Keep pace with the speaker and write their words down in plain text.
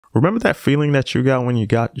Remember that feeling that you got when you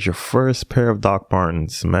got your first pair of Doc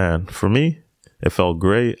Martens? Man, for me, it felt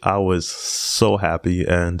great. I was so happy,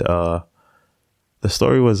 and the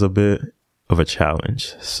story was a bit of a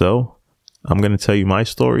challenge. So I'm going to tell you my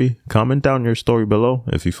story. Comment down your story below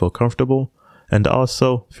if you feel comfortable. And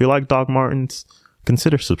also, if you like Doc Martens,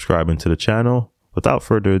 consider subscribing to the channel. Without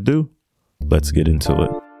further ado, let's get into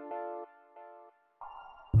it.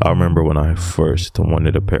 I remember when I first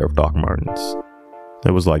wanted a pair of Doc Martens.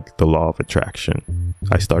 It was like the law of attraction.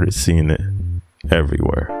 I started seeing it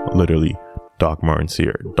everywhere. Literally, Doc Martens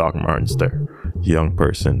here, Doc Martens there. Young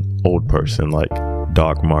person, old person, like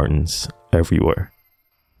Doc Martens everywhere.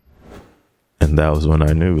 And that was when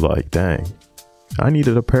I knew, like, dang, I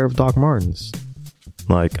needed a pair of Doc Martens.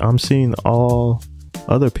 Like, I'm seeing all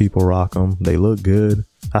other people rock them. They look good.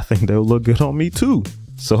 I think they'll look good on me too.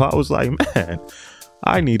 So I was like, man,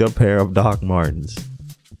 I need a pair of Doc Martens.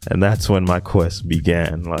 And that's when my quest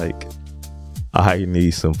began. Like, I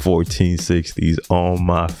need some 1460s on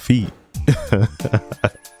my feet.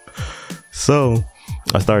 So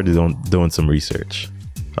I started doing some research.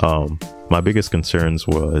 My biggest concerns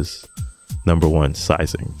was, number one,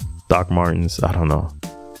 sizing. Doc Martens, I don't know,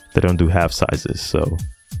 they don't do half sizes, so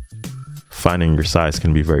finding your size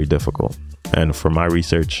can be very difficult. And for my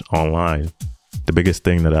research online, the biggest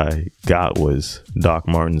thing that I got was Doc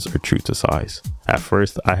Martens are true to size. At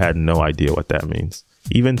first, I had no idea what that means.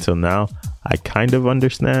 Even till now, I kind of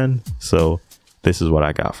understand. So this is what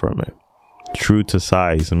I got from it. True to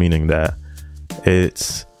size, meaning that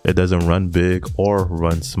it doesn't run big or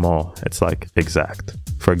run small. It's like exact.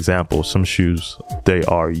 For example, some shoes, they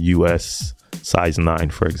are US size 9,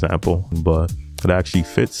 for example, but it actually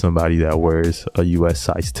fits somebody that wears a US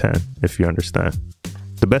size 10, if you understand.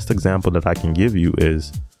 The best example that I can give you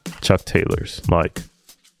is Chuck Taylors, like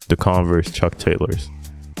the Converse Chuck Taylors.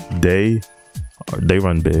 They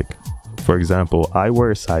run big. For example, I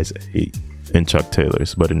wear a size 8 in Chuck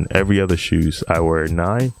Taylors, but in every other shoes, I wear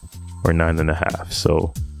 9 or 9.5.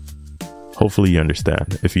 So hopefully you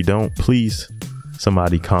understand. If you don't, please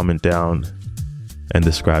somebody comment down and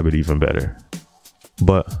describe it even better.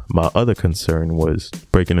 But my other concern was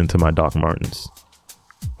breaking into my Doc Martens.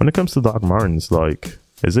 When it comes to Doc Martens, like,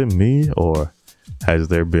 is it me, or has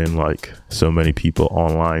there been like so many people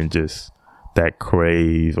online just that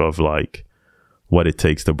crave of like what it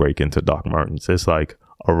takes to break into Doc Martens? It's like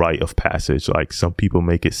a rite of passage. Like, some people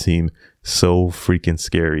make it seem so freaking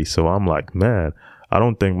scary. So I'm like, man, I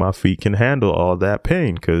don't think my feet can handle all that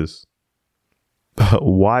pain, because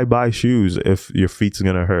why buy shoes if your feet's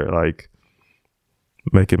gonna hurt? Like,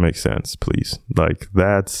 make it make sense, please. Like,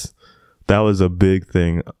 that was a big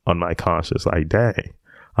thing on my conscience. Like, dang,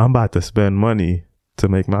 I'm about to spend money to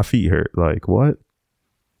make my feet hurt. Like, what?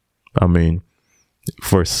 I mean,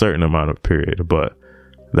 for a certain amount of period, but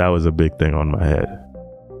that was a big thing on my head.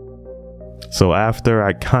 So after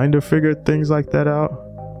I kind of figured things like that out,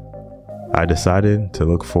 I decided to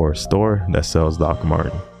look for a store that sells Doc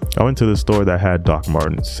Martens. I went to the store that had Doc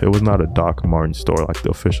Martens. It was not a Doc Martens store, like the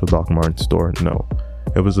official Doc Martens store. No,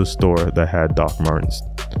 it was a store that had Doc Martens.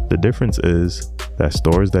 The difference is that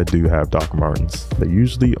stores that do have Doc Martens, they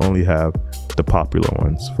usually only have the popular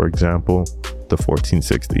ones. For example, the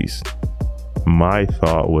 1460s. My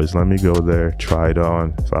thought was, let me go there, try it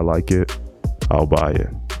on. If I like it, I'll buy it.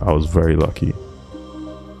 I was very lucky.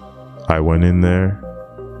 I went in there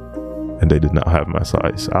and they did not have my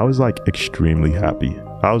size. I was like extremely happy.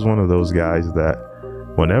 I was one of those guys that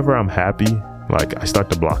whenever I'm happy, like, I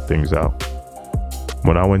start to block things out.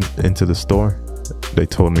 When I went into the store, they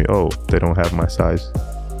told me, oh, they don't have my size.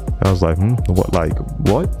 I was like, what? Like,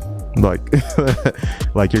 what? Like,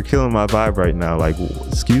 like, you're killing my vibe right now. Like,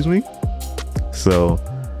 excuse me? So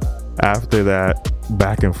after that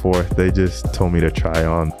back and forth, they just told me to try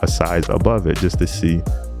on a size above it just to see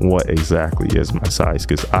what exactly is my size,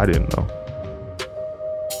 because I didn't know.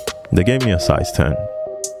 They gave me a size 10.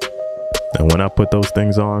 And when I put those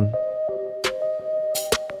things on,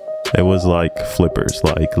 it was like flippers,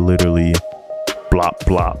 like literally plop,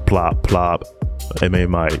 plop, plop, plop. It made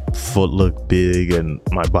my foot look big and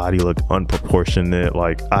my body look unproportionate.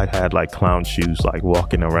 Like, I had like clown shoes, like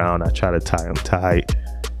walking around. I tried to tie them tight.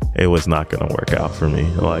 It was not going to work out for me.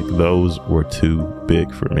 Like, those were too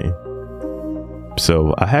big for me.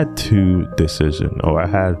 So I had two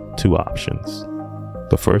options.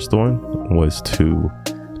 The first one was to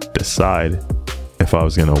decide if I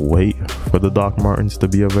was going to wait for the Doc Martens to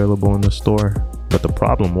be available in the store. But the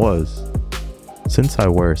problem was, since I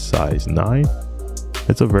wear size 9,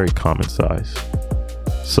 it's a very common size.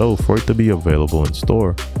 So for it to be available in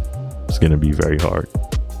store, it's going to be very hard.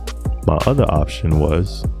 My other option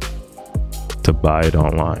was to buy it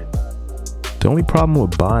online. The only problem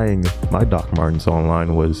with buying my Dr. Martens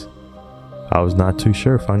online was I was not too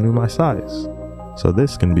sure if I knew my size. So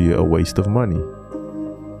this can be a waste of money.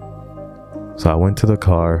 So I went to the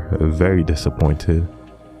car, very disappointed,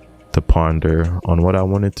 to ponder on what I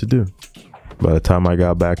wanted to do. By the time I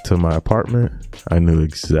got back to my apartment, I knew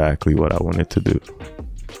exactly what I wanted to do.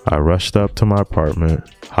 I rushed up to my apartment,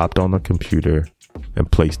 hopped on the computer,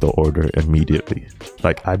 and placed the order immediately.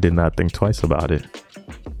 Like, I did not think twice about it.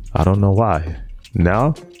 I don't know why.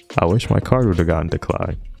 Now, I wish my card would have gotten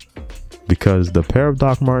declined. Because the pair of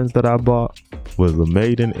Dr. Martens that I bought was the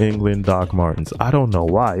made in England Dr. Martens. I don't know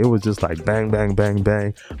why. It was just like bang, bang, bang,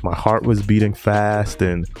 bang. My heart was beating fast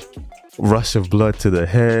and rush of blood to the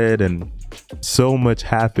head, and so much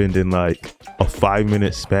happened in like a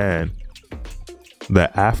 5-minute span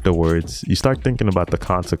that afterwards you start thinking about the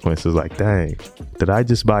consequences. Like, dang, did I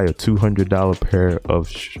just buy a $200 pair of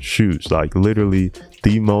shoes? Like, literally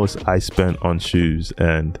the most I spent on shoes,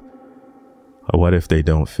 and what if they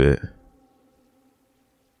don't fit?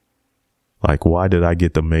 Like, why did I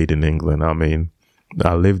get the made in England? I mean,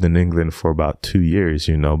 I lived in England for about 2 years,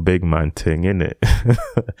 you know, big man thing, innit?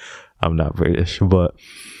 I'm not British, but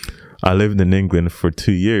I lived in England for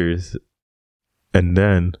 2 years. And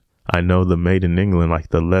then I know the made in England, like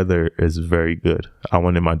the leather is very good. I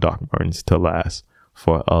wanted my Dr. Martens to last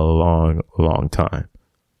for a long, long time.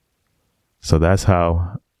 So that's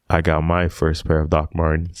how I got my first pair of Dr.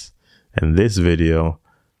 Martens. And this video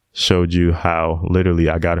showed you how literally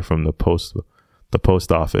I got it from the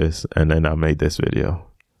post office, and then I made this video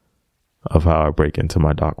of how I break into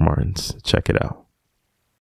my Dr. Martens. Check it out.